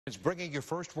It's bringing your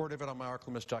first word of it on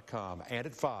myarclemis.com. And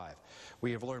at 5,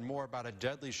 we have learned more about a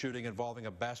deadly shooting involving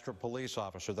a Bastrop police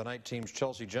officer. The night team's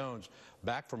Chelsea Jones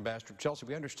back from Bastrop. Chelsea,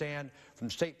 we understand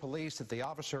from state police that the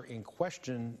officer in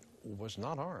question was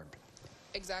not armed.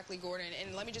 Exactly, Gordon.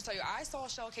 And let me just tell you, I saw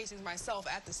shell casings myself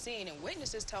at the scene, and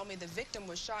witnesses tell me the victim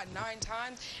was shot 9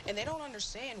 times, and they don't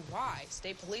understand why.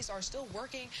 State police are still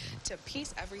working to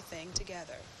piece everything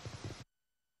together.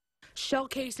 Shell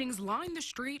casings line the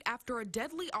street after a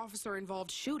deadly officer-involved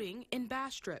shooting in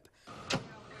Bastrop.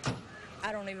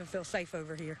 I don't even feel safe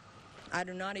over here. I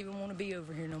do not even want to be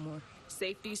over here no more.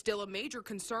 Safety still a major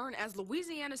concern as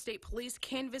Louisiana State Police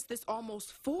canvassed this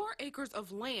almost 4 acres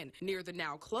of land near the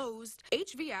now closed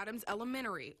H.V. Adams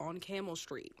Elementary on Camel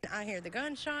Street. I hear the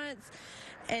gunshots,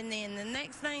 and then the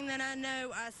next thing that I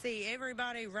know, I see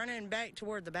everybody running back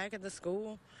toward the back of the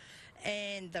school,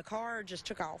 and the car just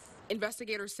took off.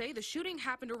 Investigators say the shooting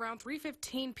happened around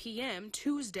 3:15 p.m.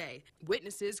 Tuesday.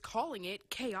 Witnesses calling it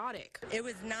chaotic. It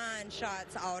was 9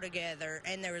 shots altogether,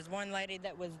 and there was one lady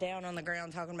that was down on the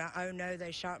ground talking about, oh no,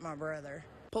 they shot my brother.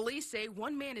 Police say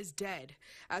 1 man is dead.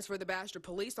 As for the Bastrop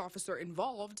police officer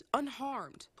involved,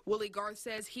 unharmed. Willie Garth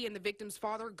says he and the victim's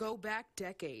father go back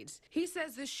decades. He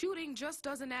says the shooting just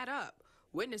doesn't add up.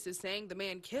 Witnesses saying the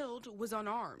man killed was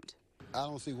unarmed. I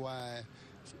don't see why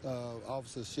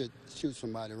officers should shoot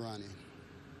somebody running.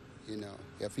 You know,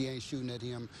 if he ain't shooting at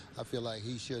him, I feel like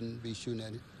he shouldn't be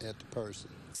shooting at the person.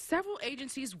 Several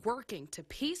agencies working to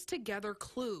piece together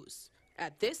clues.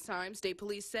 At this time, state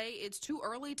police say it's too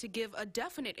early to give a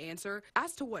definite answer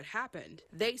as to what happened.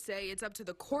 They say it's up to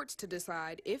the courts to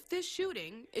decide if this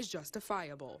shooting is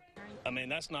justifiable. I mean,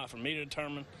 that's not for me to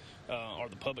determine or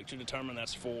the public to determine.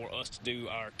 That's for us to do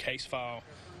our case file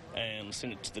and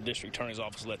send it to the district attorney's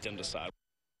office, let them decide.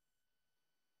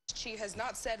 Chief has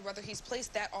not said whether he's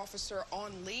placed that officer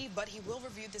on leave, but he will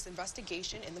review this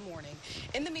investigation in the morning.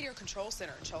 In the Media Control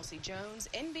Center, Chelsea Jones,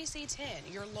 NBC 10,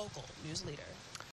 your local news leader.